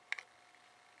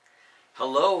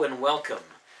Hello and welcome.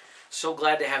 So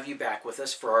glad to have you back with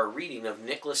us for our reading of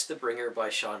Nicholas the Bringer by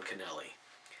Sean Connelly.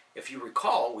 If you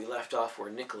recall, we left off where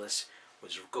Nicholas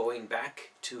was going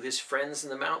back to his friends in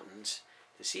the mountains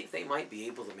to see if they might be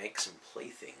able to make some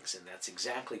playthings, and that's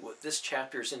exactly what this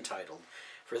chapter is entitled.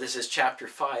 For this is chapter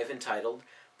 5, entitled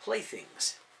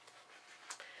Playthings.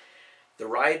 The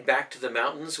ride back to the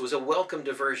mountains was a welcome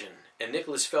diversion, and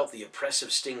Nicholas felt the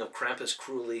oppressive sting of Krampus'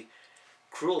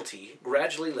 cruelty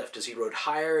gradually lift as he rode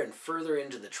higher and further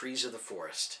into the trees of the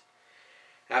forest.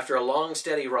 After a long,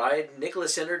 steady ride,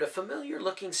 Nicholas entered a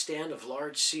familiar-looking stand of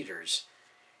large cedars.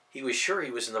 He was sure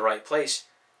he was in the right place,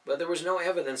 but there was no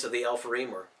evidence of the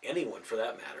Alfarim, or anyone for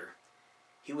that matter.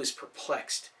 He was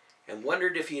perplexed, and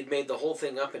wondered if he had made the whole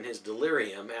thing up in his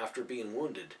delirium after being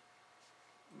wounded.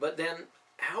 But then,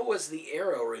 how was the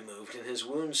arrow removed and his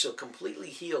wound so completely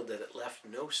healed that it left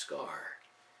no scar?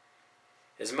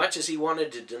 As much as he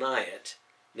wanted to deny it,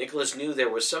 Nicholas knew there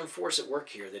was some force at work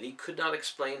here that he could not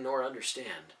explain nor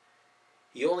understand.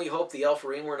 He only hoped the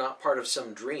Alfarim were not part of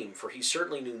some dream, for he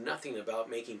certainly knew nothing about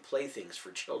making playthings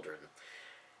for children.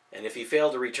 And if he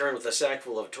failed to return with a sack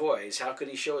full of toys, how could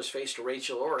he show his face to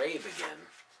Rachel or Abe again?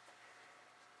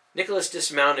 Nicholas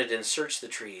dismounted and searched the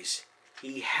trees.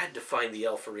 He had to find the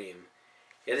Alfarim.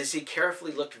 Yet as he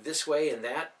carefully looked this way and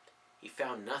that, he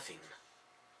found nothing.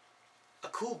 A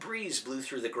cool breeze blew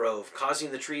through the grove,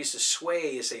 causing the trees to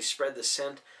sway as they spread the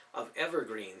scent of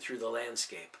evergreen through the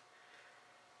landscape.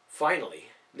 Finally,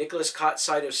 Nicholas caught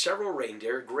sight of several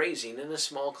reindeer grazing in a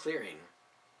small clearing.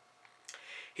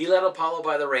 He led Apollo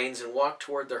by the reins and walked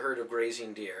toward the herd of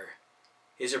grazing deer.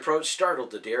 His approach startled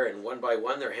the deer, and one by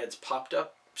one their heads popped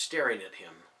up, staring at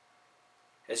him.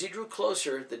 As he drew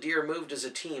closer, the deer moved as a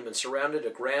team and surrounded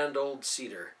a grand old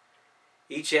cedar.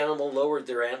 Each animal lowered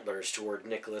their antlers toward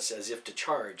Nicholas as if to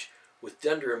charge, with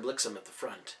Dunder and Blixum at the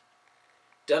front.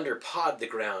 Dunder pawed the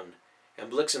ground,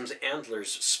 and Blixum's antlers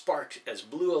sparked as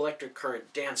blue electric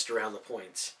current danced around the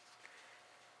points.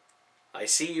 "I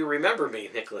see you remember me,"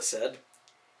 Nicholas said.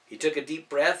 He took a deep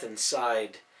breath and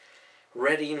sighed,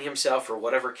 readying himself for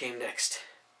whatever came next.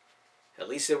 At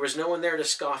least there was no one there to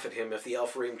scoff at him if the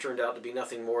Alfarim turned out to be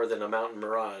nothing more than a mountain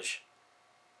mirage.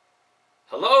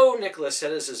 "Hello," Nicholas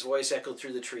said as his voice echoed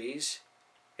through the trees.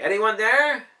 "Anyone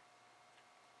there?"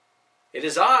 "It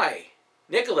is I,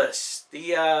 Nicholas,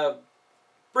 the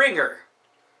Bringer."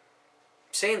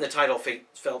 Saying the title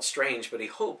felt strange, but he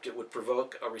hoped it would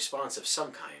provoke a response of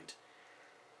some kind.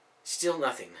 Still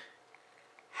nothing.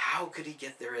 How could he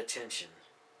get their attention?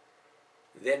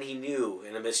 Then he knew,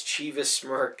 and a mischievous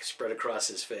smirk spread across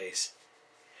his face.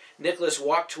 Nicholas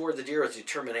walked toward the deer with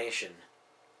determination.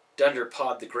 Dunder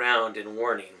pawed the ground in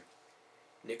warning.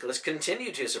 Nicholas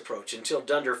continued his approach until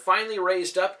Dunder finally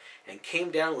raised up and came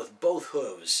down with both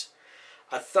hooves.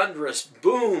 A thunderous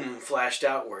boom flashed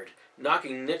outward,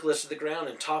 knocking Nicholas to the ground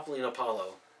and toppling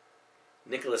Apollo.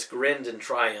 Nicholas grinned in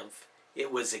triumph.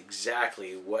 It was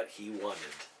exactly what he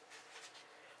wanted.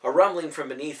 A rumbling from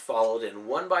beneath followed, and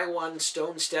one by one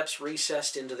stone steps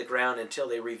recessed into the ground until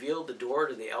they revealed the door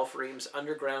to the Alfarim's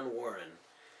underground warren.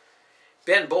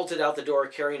 Ben bolted out the door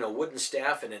carrying a wooden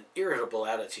staff in an irritable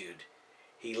attitude.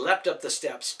 He leapt up the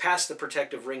steps, past the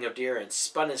protective ring of deer, and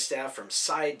spun his staff from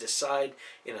side to side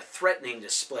in a threatening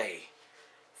display.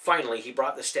 Finally, he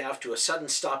brought the staff to a sudden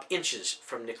stop inches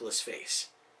from Nicholas' face.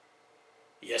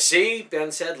 "You see,"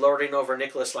 Ben said, lording over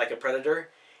Nicholas like a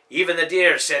predator, "even the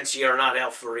deer sense ye are not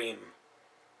Alfarim."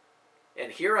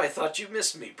 "And here I thought you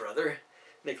missed me, brother,"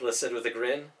 Nicholas said with a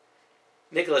grin.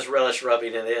 Nicholas relished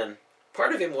rubbing it in.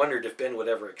 Part of him wondered if Ben would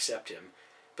ever accept him,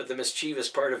 but the mischievous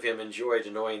part of him enjoyed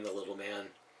annoying the little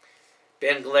man.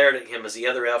 Ben glared at him as the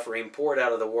other Alfarim poured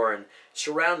out of the warren,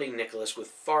 surrounding Nicholas with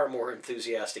far more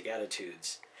enthusiastic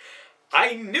attitudes.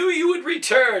 "I knew you would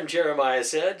return," Jeremiah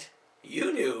said.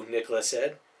 "You knew," Nicholas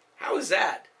said. "How is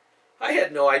that? I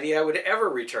had no idea I would ever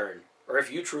return, or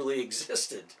if you truly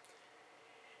existed."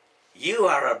 "You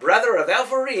are a brother of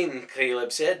Alfarim,"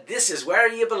 Caleb said. "This is where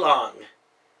you belong."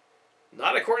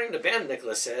 "Not according to Ben,"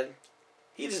 Nicholas said.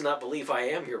 "He does not believe I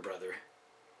am your brother."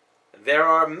 "There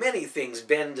are many things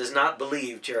Ben does not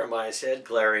believe," Jeremiah said,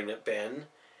 glaring at Ben,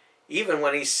 "even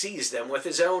when he sees them with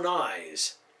his own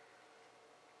eyes."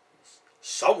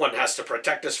 "Someone has to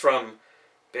protect us from—"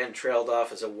 Ben trailed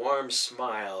off as a warm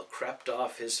smile crept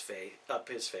up his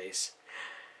face.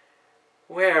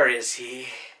 "Where is he?"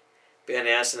 Ben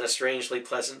asked in a strangely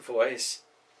pleasant voice.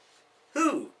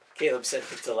 "Who?" Caleb said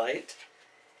with delight.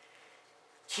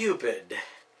 "Cupid.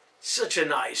 Such a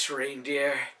nice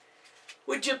reindeer.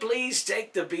 Would you please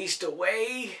take the beast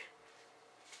away?"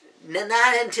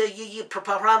 "Not until you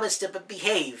promise to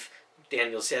behave,"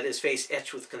 Daniel said, his face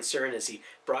etched with concern as he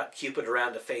brought Cupid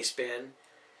around to face Ben.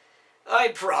 "I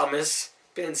promise,"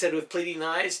 Ben said with pleading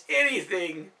eyes.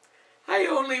 "Anything. I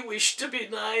only wish to be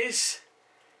nice."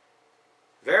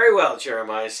 "Very well,"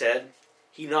 Jeremiah said.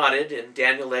 He nodded, and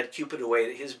Daniel led Cupid away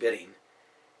at his bidding.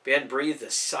 Ben breathed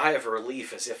a sigh of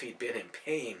relief as if he'd been in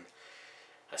pain.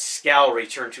 A scowl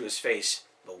returned to his face,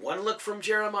 but one look from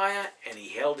Jeremiah, and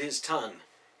he held his tongue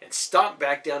and stomped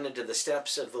back down into the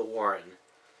steps of the warren.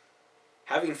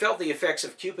 Having felt the effects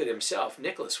of Cupid himself,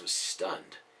 Nicholas was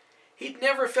stunned. He'd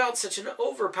never felt such an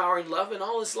overpowering love in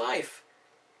all his life,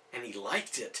 and he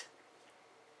liked it.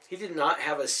 He did not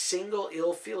have a single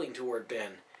ill feeling toward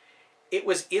Ben. It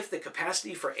was as if the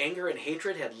capacity for anger and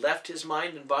hatred had left his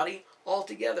mind and body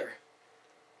altogether.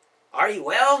 "Are you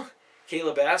well?"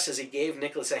 Caleb asked as he gave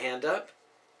Nicholas a hand up.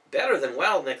 "Better than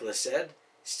well," Nicholas said,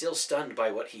 still stunned by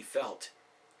what he felt.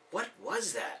 What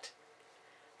was that?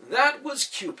 "That was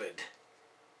Cupid.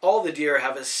 All the deer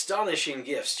have astonishing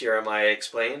gifts," Jeremiah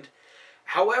explained.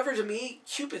 "However, to me,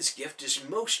 Cupid's gift is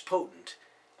most potent,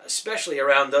 especially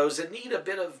around those that need a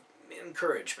bit of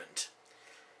encouragement."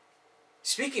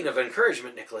 "Speaking of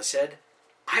encouragement," Nicholas said,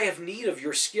 "I have need of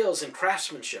your skills and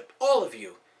craftsmanship, all of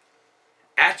you."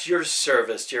 "At your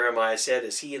service," Jeremiah said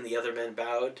as he and the other men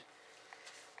bowed.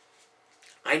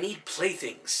 "I need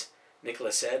playthings,"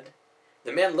 Nicholas said.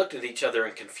 The men looked at each other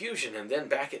in confusion and then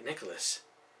back at Nicholas.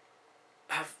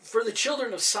 "For the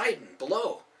children of Sidon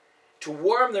below, to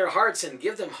warm their hearts and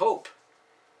give them hope."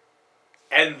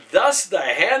 "And thus the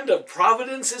hand of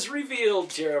Providence is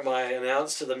revealed," Jeremiah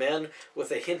announced to the men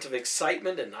with a hint of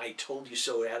excitement and "I told you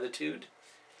so" attitude.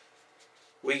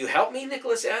 "Will you help me?"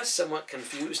 Nicholas asked, somewhat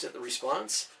confused at the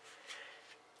response.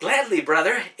 "Gladly,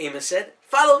 brother," Amos said.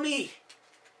 "Follow me."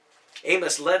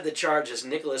 Amos led the charge as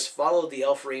Nicholas followed the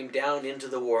Ephraim down into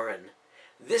the warren.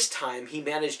 This time he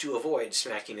managed to avoid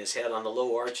smacking his head on the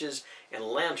low arches and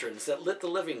lanterns that lit the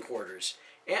living quarters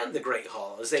and the great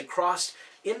hall as they crossed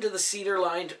into the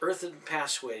cedar-lined earthen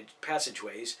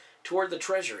passageways toward the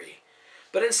treasury.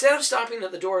 But instead of stopping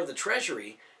at the door of the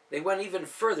treasury, they went even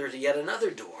further to yet another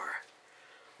door.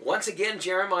 Once again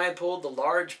Jeremiah pulled the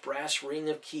large brass ring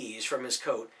of keys from his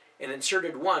coat and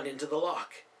inserted one into the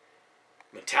lock.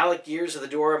 Metallic gears of the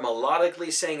door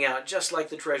melodically sang out just like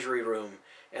the treasury room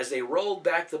as they rolled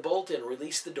back the bolt and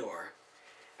released the door.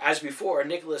 As before,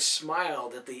 Nicholas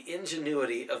smiled at the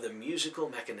ingenuity of the musical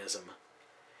mechanism.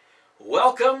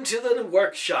 "Welcome to the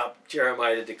workshop,"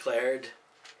 Jeremiah declared.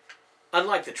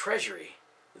 Unlike the treasury,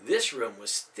 this room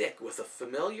was thick with a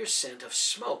familiar scent of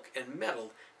smoke and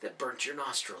metal that burnt your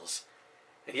nostrils.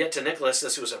 And yet to Nicholas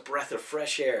this was a breath of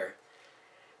fresh air.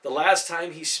 The last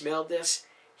time he smelled this,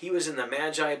 he was in the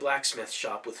Magi blacksmith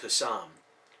shop with Hussam.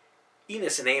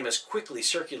 Enos and Amos quickly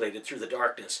circulated through the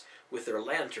darkness with their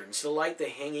lanterns to light the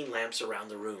hanging lamps around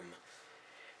the room.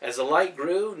 As the light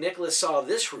grew, Nicholas saw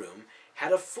this room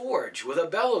had a forge with a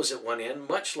bellows at one end,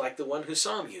 much like the one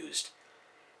Hussam used.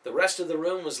 The rest of the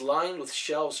room was lined with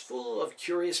shelves full of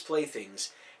curious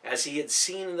playthings, as he had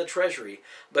seen in the treasury,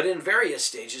 but in various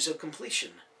stages of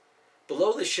completion.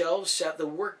 Below the shelves sat the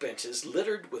workbenches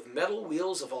littered with metal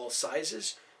wheels of all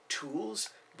sizes, tools,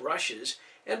 brushes,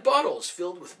 and bottles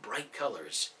filled with bright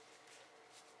colors.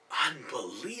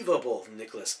 "Unbelievable,"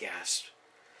 Nicholas gasped.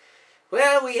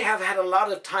 "Well, we have had a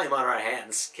lot of time on our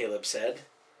hands," Caleb said.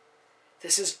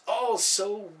 "This is all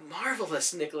so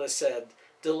marvelous," Nicholas said,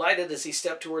 delighted as he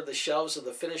stepped toward the shelves of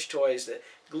the finished toys that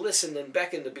glistened and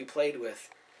beckoned to be played with.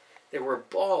 There were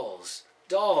balls,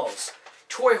 dolls,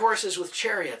 toy horses with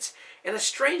chariots, and a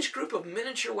strange group of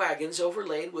miniature wagons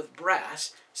overlaid with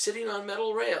brass sitting on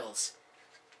metal rails.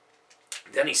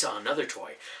 Then he saw another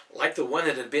toy, like the one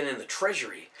that had been in the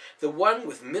treasury, the one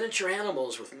with miniature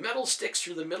animals with metal sticks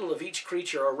through the middle of each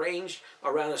creature arranged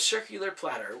around a circular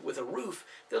platter with a roof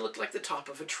that looked like the top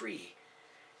of a tree.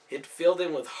 It filled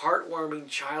him with heartwarming,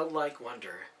 childlike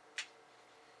wonder.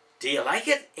 "Do you like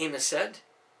it?" Amos said.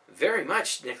 "Very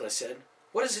much," Nicholas said.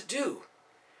 "What does it do?"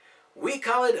 "We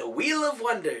call it a Wheel of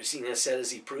Wonders," Enos said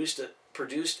as he produced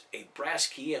a brass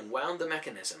key and wound the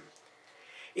mechanism.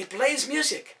 "It plays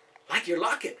music, like your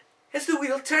locket, as the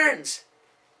wheel turns."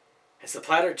 As the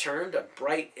platter turned, a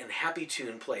bright and happy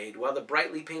tune played, while the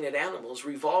brightly painted animals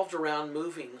revolved around,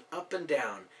 moving up and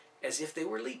down, as if they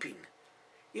were leaping.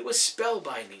 It was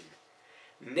spellbinding.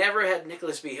 Never had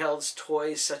Nicholas beheld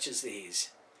toys such as these.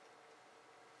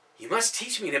 "You must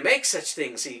teach me to make such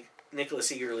things,"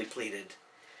 Nicholas eagerly pleaded.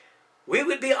 "We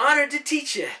would be honored to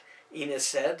teach you," Enos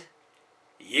said.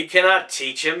 "Ye cannot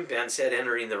teach him," Ben said,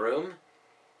 entering the room.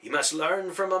 "He must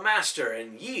learn from a master,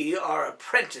 and ye are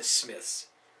apprentice smiths."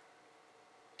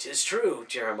 "'Tis true,"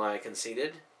 Jeremiah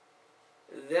conceded.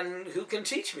 Then who can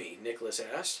teach me? Nicholas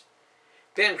asked.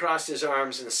 Ben crossed his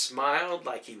arms and smiled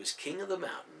like he was king of the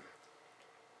mountain.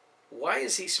 Why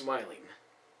is he smiling?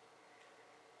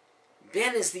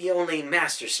 Ben is the only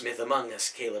mastersmith among us,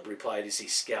 Caleb replied as he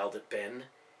scowled at Ben.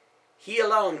 He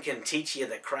alone can teach you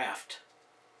the craft.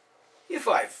 If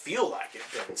I feel like it,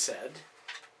 Ben said.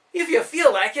 If you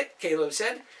feel like it, Caleb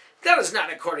said. That is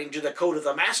not according to the code of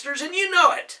the masters, and you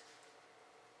know it.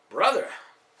 Brother,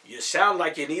 you sound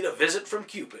like you need a visit from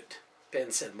Cupid,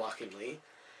 Ben said mockingly.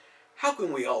 How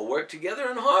can we all work together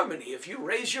in harmony if you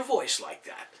raise your voice like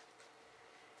that?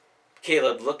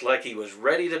 Caleb looked like he was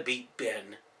ready to beat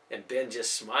Ben, and Ben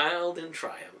just smiled in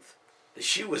triumph. The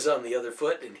shoe was on the other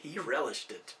foot, and he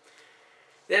relished it.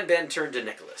 Then Ben turned to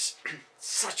Nicholas.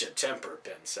 Such a temper,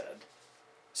 Ben said.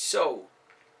 So,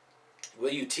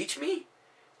 will you teach me?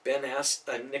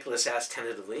 Nicholas asked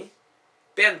tentatively.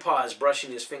 Ben paused,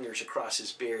 brushing his fingers across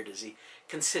his beard as he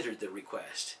considered the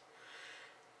request.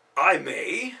 I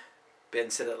may, Ben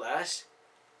said at last,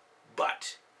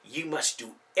 but you must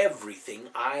do everything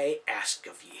I ask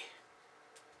of ye.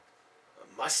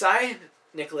 Must I?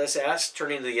 Nicholas asked,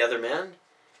 turning to the other man.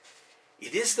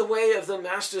 It is the way of the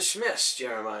master smiths,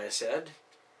 Jeremiah said.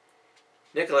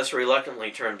 Nicholas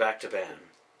reluctantly turned back to Ben.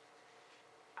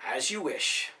 As you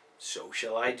wish, so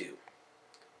shall I do.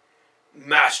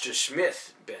 Master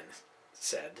Smith, Ben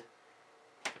said.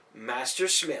 Master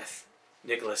Smith,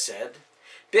 Nicholas said.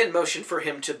 Ben motioned for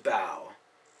him to bow.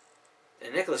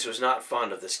 And Nicholas was not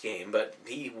fond of this game, but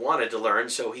he wanted to learn,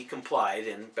 so he complied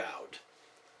and bowed.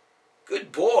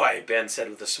 Good boy, Ben said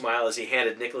with a smile as he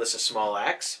handed Nicholas a small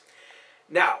axe.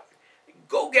 Now,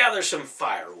 go gather some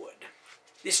firewood.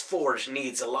 This forge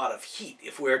needs a lot of heat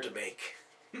if we're to make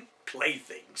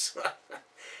playthings.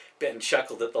 Ben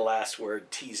chuckled at the last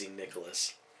word, teasing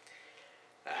Nicholas.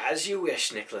 As you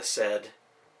wish, Nicholas said.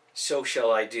 So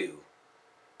shall I do.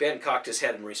 Ben cocked his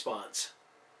head in response.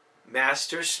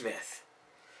 Master Smith,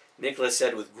 Nicholas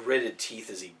said with gritted teeth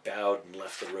as he bowed and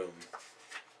left the room.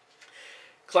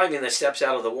 Climbing the steps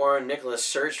out of the warren, Nicholas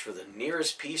searched for the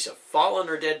nearest piece of fallen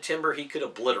or dead timber he could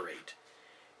obliterate.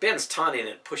 Ben's taunting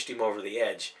had pushed him over the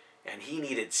edge, and he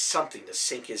needed something to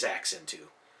sink his axe into.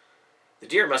 The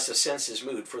deer must have sensed his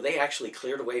mood, for they actually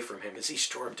cleared away from him as he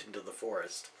stormed into the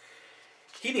forest.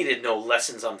 He needed no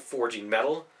lessons on forging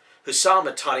metal. Hussam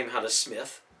had taught him how to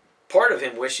smith. Part of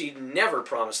him wished he'd never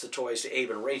promised the toys to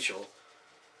Abe and Rachel.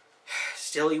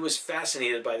 Still, he was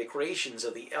fascinated by the creations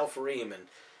of the Alfarim, and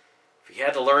if he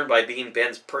had to learn by being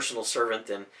Ben's personal servant,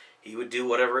 then he would do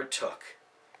whatever it took.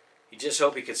 He just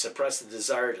hoped he could suppress the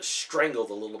desire to strangle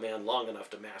the little man long enough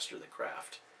to master the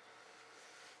craft.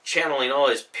 Channeling all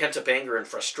his pent-up anger and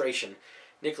frustration,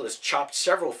 Nicholas chopped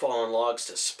several fallen logs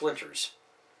to splinters.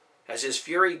 As his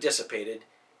fury dissipated,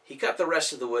 he cut the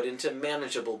rest of the wood into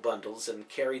manageable bundles and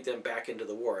carried them back into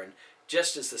the warren,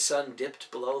 just as the sun dipped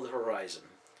below the horizon.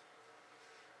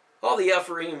 All the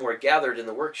Alfarim were gathered in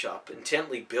the workshop,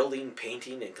 intently building,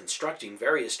 painting, and constructing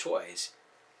various toys.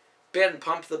 Ben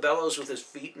pumped the bellows with his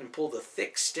feet and pulled a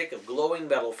thick stick of glowing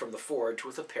metal from the forge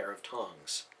with a pair of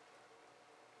tongs.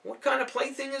 What kind of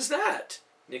plaything is that?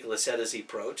 Nicholas said as he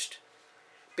approached.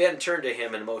 Ben turned to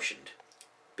him and motioned.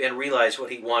 Ben realized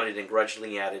what he wanted and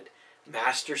grudgingly added,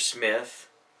 Master Smith.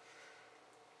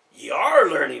 Ye are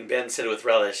learning, Ben said with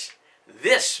relish.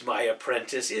 This, my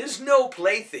apprentice, is no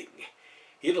plaything.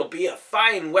 It'll be a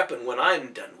fine weapon when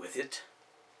I'm done with it.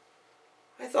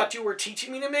 I thought you were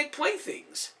teaching me to make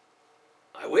playthings.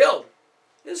 I will,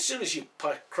 as soon as you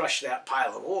crush that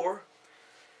pile of ore.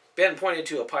 Ben pointed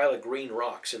to a pile of green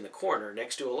rocks in the corner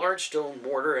next to a large stone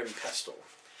mortar and pestle.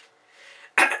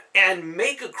 And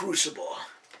make a crucible.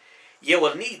 You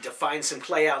will need to find some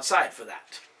clay outside for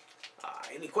that.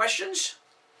 Any questions?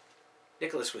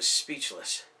 Nicholas was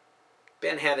speechless.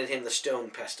 Ben handed him the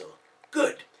stone pestle.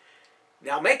 Good.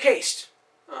 Now make haste.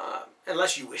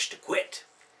 Unless you wish to quit.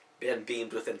 Ben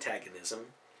beamed with antagonism.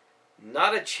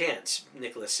 Not a chance,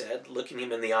 Nicholas said, looking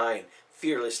him in the eye and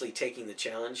fearlessly taking the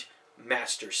challenge.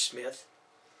 Master Smith.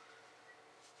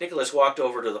 Nicholas walked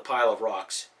over to the pile of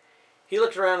rocks. He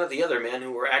looked around at the other men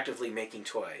who were actively making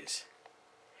toys.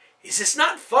 Is this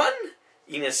not fun?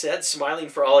 Enos said, smiling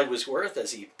for all he was worth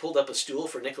as he pulled up a stool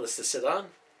for Nicholas to sit on.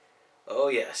 Oh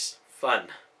yes, fun.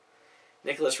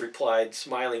 Nicholas replied,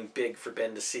 smiling big for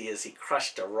Ben to see as he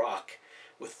crushed a rock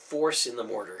with force in the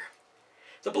mortar.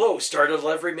 The blow startled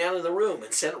every man in the room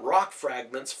and sent rock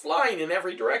fragments flying in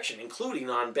every direction,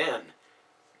 including on Ben.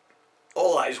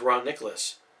 All eyes were on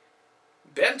Nicholas.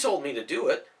 Ben told me to do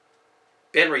it.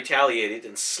 Ben retaliated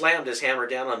and slammed his hammer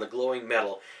down on the glowing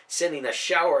metal, sending a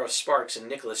shower of sparks in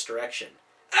Nicholas' direction.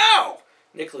 Ow!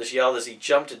 Nicholas yelled as he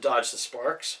jumped to dodge the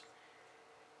sparks.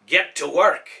 "Get to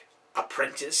work,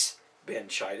 apprentice," Ben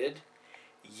chided.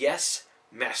 "Yes,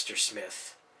 Master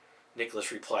Smith,"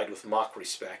 Nicholas replied with mock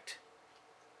respect.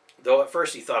 Though at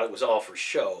first he thought it was all for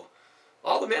show,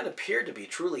 all the men appeared to be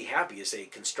truly happy as they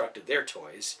constructed their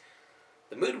toys.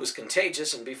 The mood was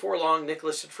contagious, and before long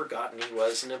Nicholas had forgotten he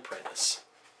was an apprentice.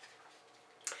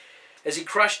 As he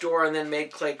crushed ore and then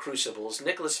made clay crucibles,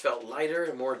 Nicholas felt lighter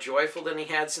and more joyful than he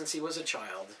had since he was a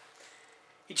child.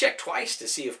 He checked twice to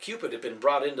see if Cupid had been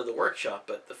brought into the workshop,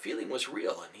 but the feeling was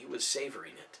real and he was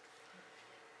savoring it.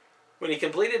 When he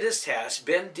completed his task,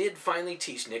 Ben did finally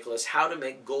teach Nicholas how to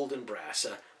make golden brass,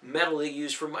 a metal they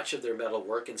used for much of their metal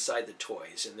work inside the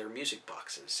toys and their music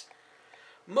boxes.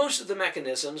 Most of the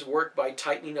mechanisms worked by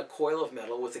tightening a coil of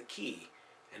metal with a key,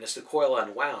 and as the coil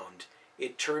unwound,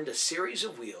 it turned a series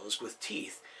of wheels with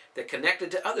teeth that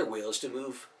connected to other wheels to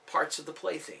move parts of the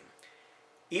plaything.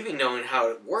 Even knowing how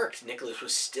it worked, Nicholas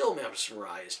was still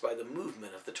mesmerized by the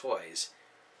movement of the toys.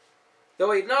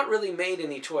 Though he had not really made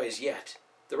any toys yet,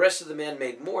 the rest of the men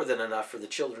made more than enough for the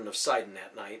children of Sidon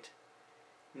that night.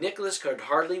 Nicholas could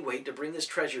hardly wait to bring his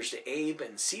treasures to Abe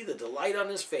and see the delight on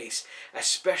his face,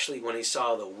 especially when he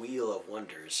saw the Wheel of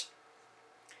Wonders.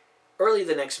 Early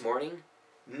the next morning,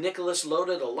 Nicholas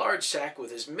loaded a large sack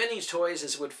with as many toys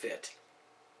as would fit.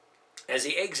 As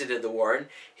he exited the warren,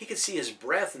 he could see his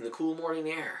breath in the cool morning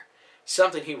air,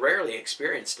 something he rarely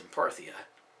experienced in Parthia.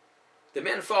 The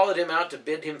men followed him out to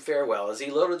bid him farewell as he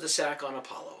loaded the sack on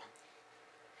Apollo.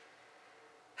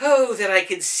 "Oh, that I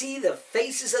could see the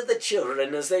faces of the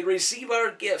children as they receive our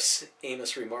gifts,"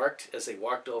 Amos remarked as they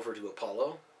walked over to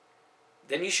Apollo.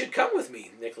 "Then you should come with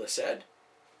me," Nicholas said.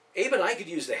 "Abe and I could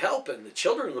use the help, and the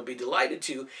children would be delighted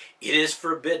to—" "It is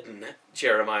forbidden,"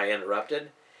 Jeremiah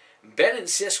interrupted. "Ben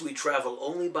insists we travel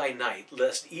only by night,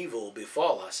 lest evil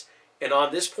befall us, and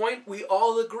on this point we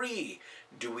all agree.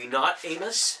 Do we not,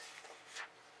 Amos?"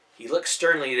 He looked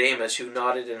sternly at Amos, who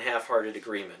nodded in half-hearted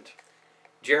agreement.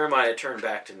 Jeremiah turned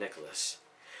back to Nicholas.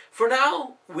 "For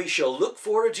now, we shall look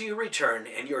forward to your return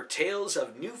and your tales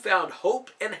of newfound hope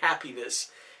and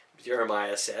happiness,"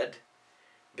 Jeremiah said.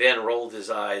 Ben rolled his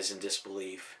eyes in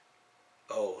disbelief.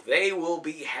 "Oh, they will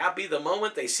be happy the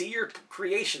moment they see your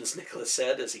creations," Nicholas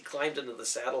said as he climbed into the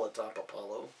saddle atop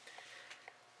Apollo.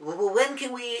 "Well, when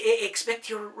can we expect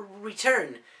your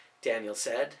return?" Daniel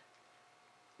said.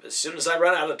 "As soon as I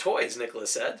run out of toys,"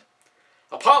 Nicholas said.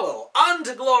 "Apollo, on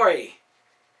to glory!"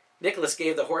 Nicholas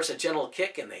gave the horse a gentle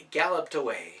kick and they galloped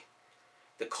away.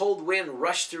 The cold wind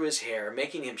rushed through his hair,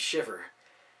 making him shiver.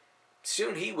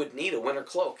 Soon he would need a winter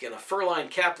cloak and a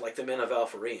fur-lined cap like the men of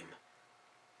Al-Farim.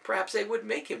 Perhaps they would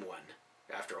make him one.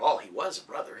 After all, he was a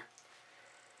brother.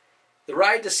 The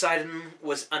ride to Sidon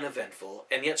was uneventful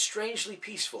and yet strangely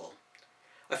peaceful.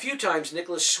 A few times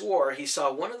Nicholas swore he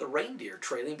saw one of the reindeer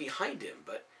trailing behind him,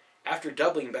 but after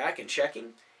doubling back and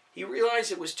checking, he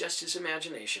realized it was just his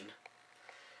imagination.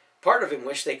 Part of him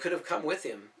wished they could have come with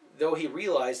him, though he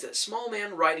realized that small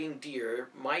man riding deer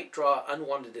might draw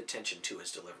unwanted attention to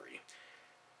his delivery.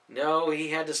 No, he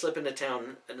had to slip into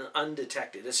town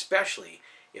undetected, especially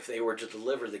if they were to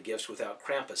deliver the gifts without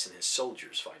Krampus and his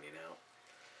soldiers finding out.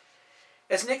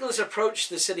 As Nicholas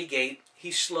approached the city gate,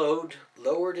 he slowed,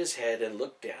 lowered his head, and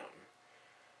looked down.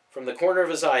 From the corner of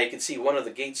his eye, he could see one of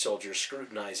the gate soldiers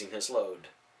scrutinizing his load.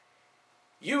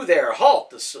 "You there,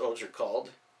 halt!" the soldier called.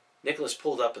 Nicholas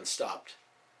pulled up and stopped.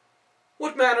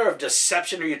 "What manner of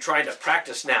deception are you trying to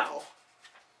practice now?"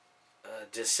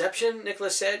 "Deception?"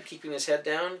 Nicholas said, keeping his head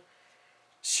down.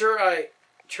 "Sir,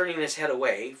 Turning his head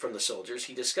away from the soldiers,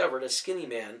 he discovered a skinny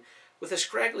man with a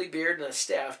scraggly beard and a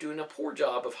staff doing a poor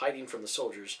job of hiding from the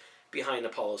soldiers behind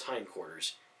Apollo's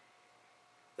hindquarters.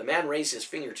 The man raised his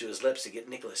finger to his lips to get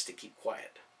Nicholas to keep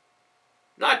quiet.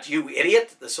 "Not you,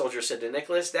 idiot," the soldier said to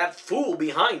Nicholas. "That fool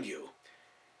behind you."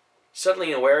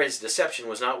 Suddenly aware his deception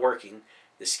was not working,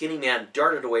 the skinny man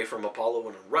darted away from Apollo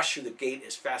and rushed through the gate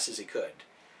as fast as he could.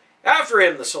 "After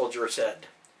him," the soldier said.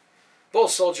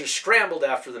 Both soldiers scrambled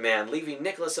after the man, leaving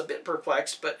Nicholas a bit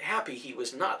perplexed, but happy he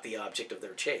was not the object of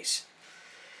their chase.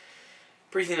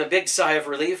 Breathing a big sigh of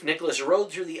relief, Nicholas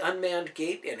rode through the unmanned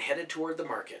gate and headed toward the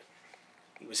market.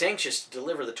 He was anxious to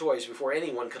deliver the toys before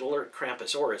anyone could alert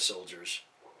Krampus or his soldiers.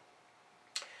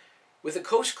 With the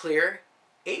coast clear,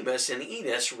 Amos and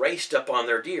Enos raced up on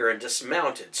their deer and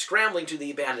dismounted, scrambling to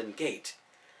the abandoned gate.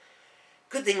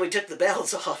 "Good thing we took the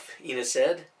bells off," Enos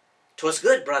said. "'Twas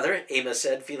good, brother," Amos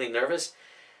said, feeling nervous.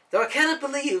 "Though I cannot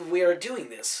believe we are doing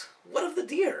this. What of the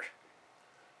deer?"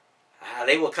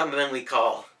 They will come when we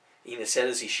call," Enos said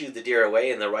as he shooed the deer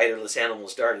away and the riderless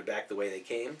animals darted back the way they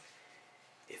came.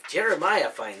 "If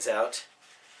Jeremiah finds out—"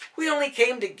 "We only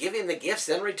came to give him the gifts,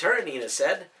 then return," Enos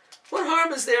said. "What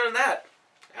harm is there in that?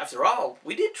 After all,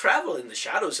 we did travel in the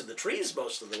shadows of the trees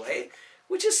most of the way,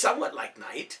 which is somewhat like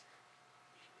night.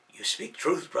 You speak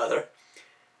truth, brother.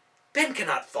 Ben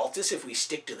cannot fault us if we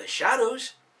stick to the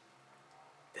shadows.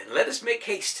 Then let us make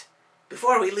haste,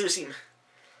 before we lose him.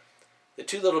 The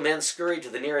two little men scurried to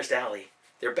the nearest alley,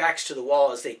 their backs to the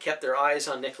wall as they kept their eyes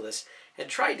on Nicholas and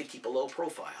tried to keep a low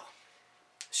profile.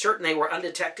 Certain they were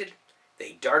undetected,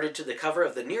 they darted to the cover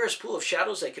of the nearest pool of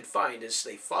shadows they could find as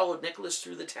they followed Nicholas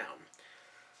through the town.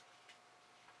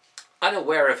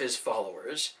 Unaware of his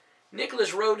followers,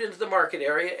 Nicholas rode into the market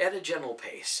area at a gentle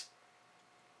pace.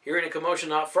 Hearing a commotion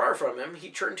not far from him, he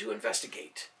turned to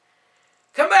investigate.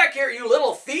 "Come back here, you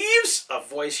little thieves!" a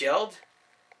voice yelled.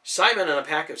 Simon and a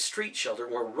pack of street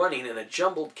children were running in a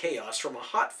jumbled chaos from a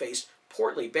hot-faced,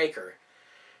 portly baker.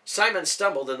 Simon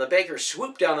stumbled, and the baker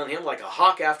swooped down on him like a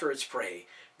hawk after its prey,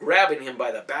 grabbing him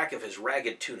by the back of his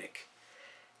ragged tunic.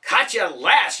 "Caught you at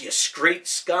last, you street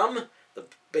scum!" the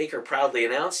baker proudly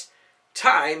announced.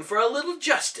 "Time for a little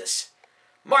justice.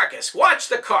 Marcus, watch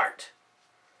the cart!"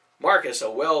 Marcus,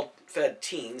 a well-fed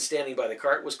teen standing by the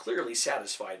cart, was clearly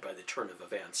satisfied by the turn of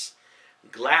events.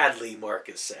 "Gladly,"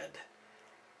 Marcus said.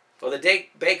 While the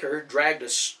baker dragged a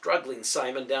struggling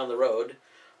Simon down the road,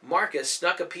 Marcus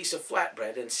snuck a piece of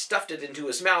flatbread and stuffed it into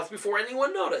his mouth before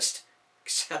anyone noticed,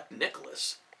 except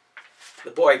Nicholas. The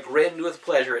boy grinned with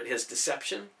pleasure at his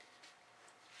deception.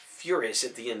 Furious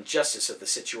at the injustice of the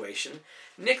situation,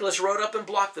 Nicholas rode up and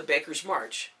blocked the baker's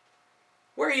march.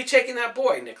 "Where are you taking that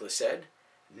boy?" Nicholas said.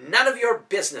 "None of your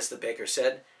business," the baker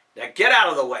said. "Now get out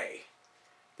of the way."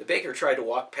 The baker tried to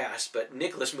walk past, but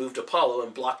Nicholas moved Apollo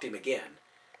and blocked him again.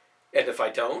 "And if I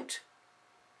don't?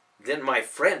 Then my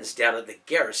friends down at the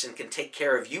garrison can take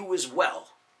care of you as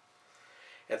well."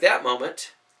 At that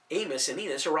moment, Amos and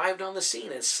Enos arrived on the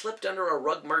scene and slipped under a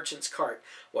rug merchant's cart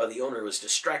while the owner was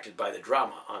distracted by the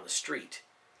drama on the street.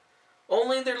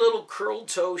 Only their little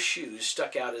curled-toe shoes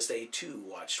stuck out as they too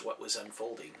watched what was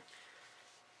unfolding.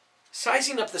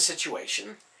 Sizing up the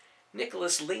situation,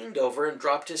 Nicholas leaned over and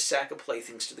dropped his sack of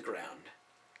playthings to the ground.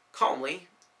 Calmly,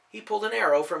 he pulled an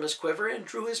arrow from his quiver and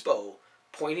drew his bow,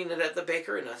 pointing it at the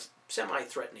baker in a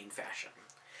semi-threatening fashion.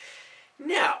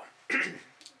 "Now,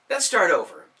 let's start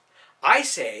over. I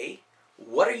say,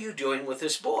 'What are you doing with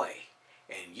this boy?'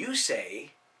 And you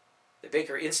say..." The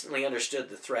baker instantly understood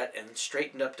the threat and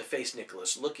straightened up to face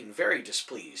Nicholas, looking very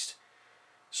displeased.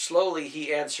 Slowly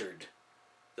he answered,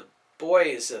 "The boy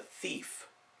is a thief."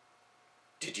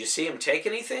 "Did you see him take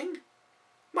anything?"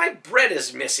 "My bread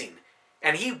is missing,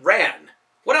 and he ran.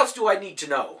 What else do I need to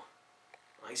know?"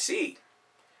 "I see.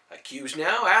 Accused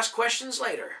now, ask questions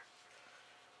later."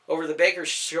 Over the baker's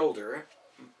shoulder,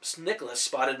 Nicholas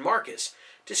spotted Marcus,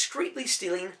 discreetly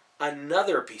stealing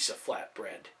another piece of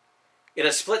flatbread. In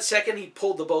a split second, he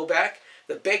pulled the bow back,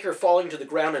 the baker falling to the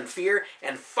ground in fear,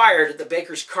 and fired at the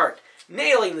baker's cart,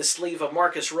 nailing the sleeve of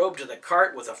Marcus' robe to the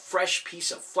cart with a fresh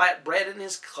piece of flatbread in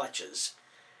his clutches.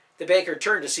 The baker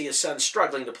turned to see his son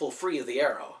struggling to pull free of the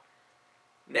arrow.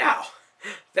 "Now,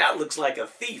 that looks like a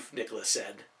thief," Nicholas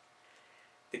said.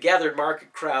 The gathered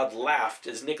market crowd laughed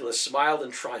as Nicholas smiled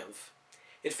in triumph.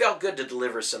 It felt good to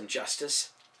deliver some justice.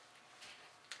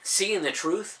 Seeing the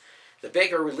truth, the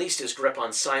baker released his grip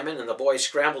on Simon, and the boy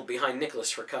scrambled behind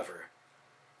Nicholas for cover.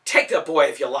 "Take the boy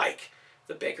if you like,"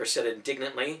 the baker said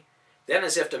indignantly. Then,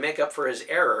 as if to make up for his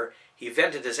error, he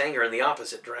vented his anger in the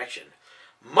opposite direction.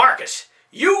 "Marcus,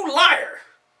 you liar!"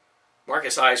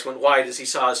 Marcus' eyes went wide as he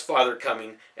saw his father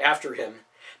coming after him.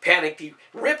 Panicked, he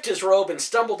ripped his robe and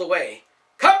stumbled away.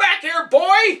 "Come back here,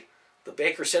 boy!" the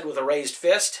baker said with a raised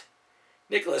fist.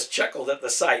 Nicholas chuckled at the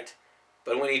sight,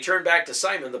 but when he turned back to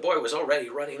Simon, the boy was already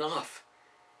running off.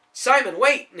 "Simon,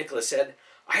 wait," Nicholas said.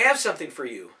 "I have something for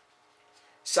you."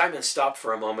 Simon stopped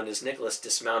for a moment as Nicholas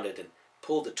dismounted and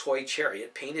pulled a toy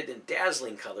chariot painted in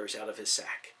dazzling colors out of his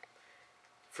sack.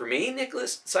 "For me?"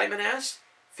 Simon asked,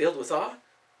 filled with awe.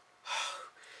 "Oh,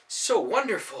 so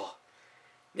wonderful."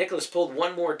 Nicholas pulled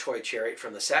one more toy chariot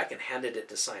from the sack and handed it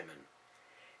to Simon.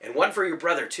 "And one for your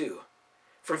brother, too.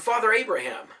 From Father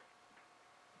Abraham."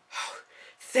 "Oh,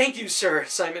 thank you, sir,"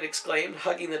 Simon exclaimed,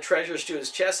 hugging the treasures to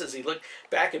his chest as he looked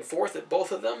back and forth at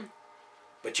both of them.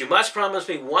 "But you must promise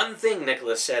me one thing,"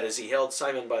 Nicholas said as he held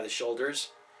Simon by the shoulders.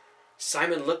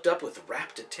 Simon looked up with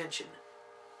rapt attention.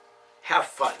 "Have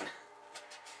fun."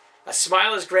 A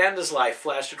smile as grand as life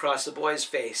flashed across the boy's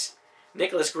face.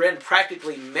 Nicholas' grin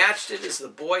practically matched it as the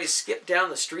boys skipped down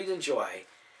the street in joy.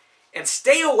 "And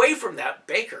stay away from that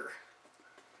baker."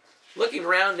 Looking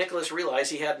around, Nicholas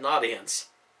realized he had an audience.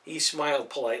 He smiled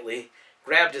politely,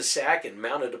 grabbed his sack, and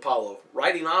mounted Apollo,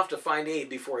 riding off to find aid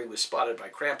before he was spotted by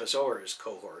Krampus or his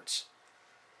cohorts.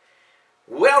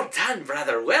 "Well done,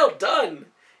 brother, well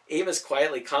done!" Amos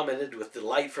quietly commented with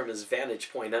delight from his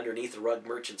vantage point underneath the rug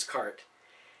merchant's cart.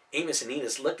 Amos and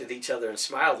Enos looked at each other and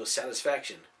smiled with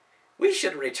satisfaction. "We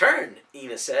should return,"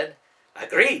 Enos said.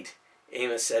 "Agreed,"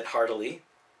 Amos said heartily.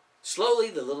 Slowly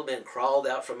the little man crawled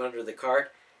out from under the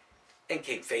cart and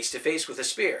came face to face with a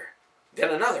spear.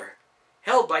 Then another,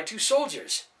 held by 2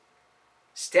 soldiers.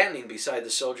 Standing beside the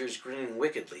soldiers, grinning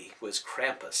wickedly, was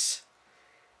Krampus.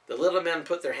 The little men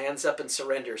put their hands up in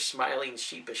surrender, smiling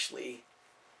sheepishly.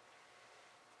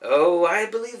 "Oh, I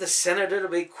believe the senator will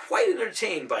be quite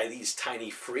entertained by these tiny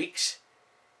freaks.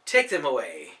 Take them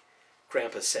away,"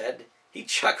 Krampus said. He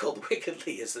chuckled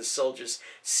wickedly as the soldiers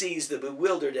seized the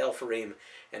bewildered Elpharim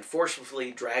and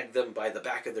forcefully dragged them by the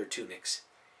back of their tunics.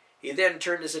 He then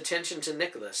turned his attention to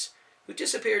Nicholas, who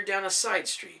disappeared down a side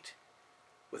street.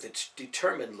 With a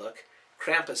determined look,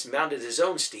 Krampus mounted his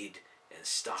own steed and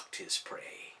stalked his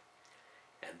prey.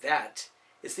 And that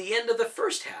is the end of the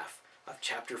first half of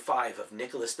Chapter 5 of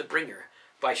Nicholas the Bringer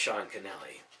by Sean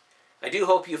Kennelly. I do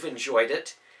hope you've enjoyed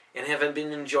it and have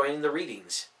been enjoying the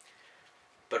readings.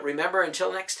 But remember,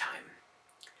 until next time,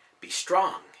 be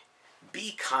strong,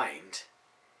 be kind,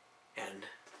 and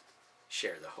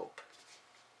share the hope.